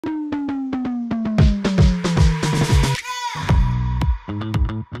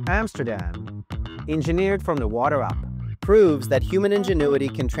Amsterdam, engineered from the water up, proves that human ingenuity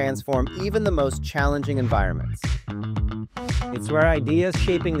can transform even the most challenging environments. It's where ideas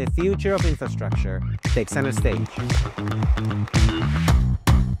shaping the future of infrastructure take center stage.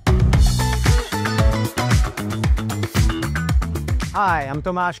 Hi, I'm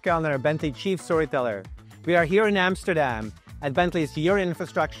Tomasz Kellner, Bentley Chief Storyteller. We are here in Amsterdam at Bentley's Year in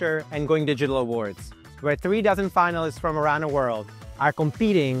Infrastructure and Going Digital Awards, where 36 finalists from around the world are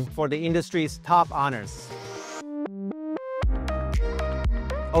competing for the industry's top honors.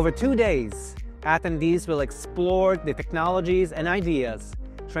 Over 2 days, attendees will explore the technologies and ideas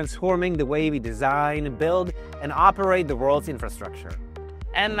transforming the way we design, build, and operate the world's infrastructure.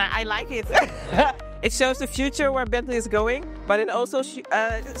 And I like it. It shows the future where Bentley is going, but it also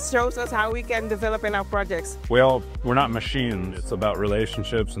shows us how we can develop in our projects. We're not machines. It's about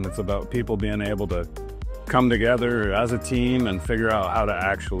relationships, and it's about people being able to come together as a team and figure out how to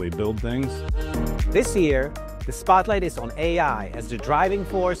actually build things. This year, the spotlight is on AI as the driving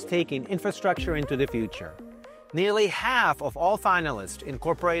force taking infrastructure into the future. Nearly half of all finalists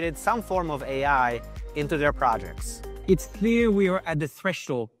incorporated some form of AI into their projects. It's clear we are at the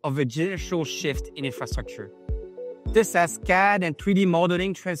threshold of a generational shift in infrastructure. Just as CAD and 3D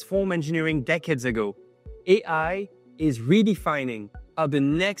modeling transformed engineering decades ago, AI is redefining how the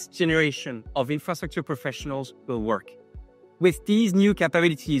next generation of infrastructure professionals will work. With these new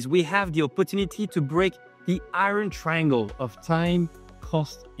capabilities, we have the opportunity to break the iron triangle of time,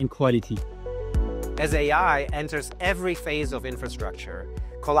 cost, and quality. As AI enters every phase of infrastructure,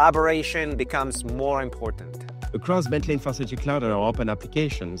 collaboration becomes more important. Across Bentley Infrastructure Cloud and our open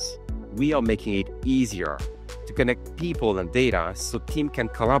applications, we are making it easier to connect people and data so teams can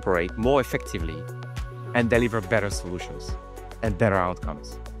collaborate more effectively and deliver better solutions and better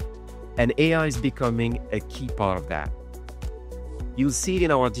outcomes. And AI is becoming a key part of that. You'll see it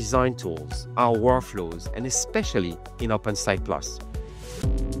in our design tools, our workflows, and especially in OpenSite Plus.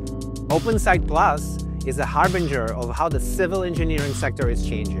 OpenSite Plus is a harbinger of how the civil engineering sector is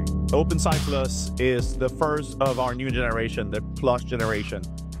changing. OpenSite Plus is the first of our new generation, the Plus generation,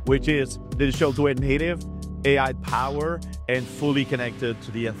 which is digital twin native, AI power, and fully connected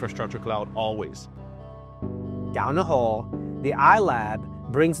to the infrastructure cloud always. Down the hall, the iLab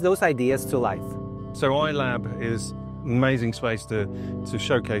brings those ideas to life. So iLab is an amazing space to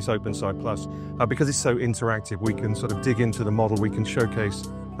showcase OpenSite Plus. Because it's so interactive, we can sort of dig into the model, we can showcase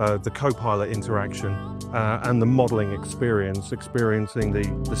the co-pilot interaction and the modeling experience, experiencing the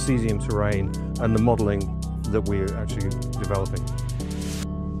cesium terrain and the modeling that we're actually developing.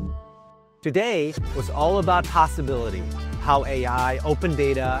 Today was all about possibility, how AI, open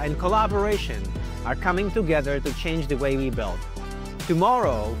data, and collaboration are coming together to change the way we build.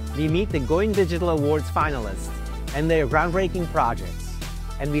 Tomorrow, we meet the Going Digital Awards finalists and their groundbreaking projects,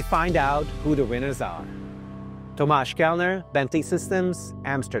 and we find out who the winners are. Tomasz Kellner, Bentley Systems,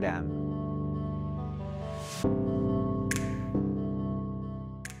 Amsterdam.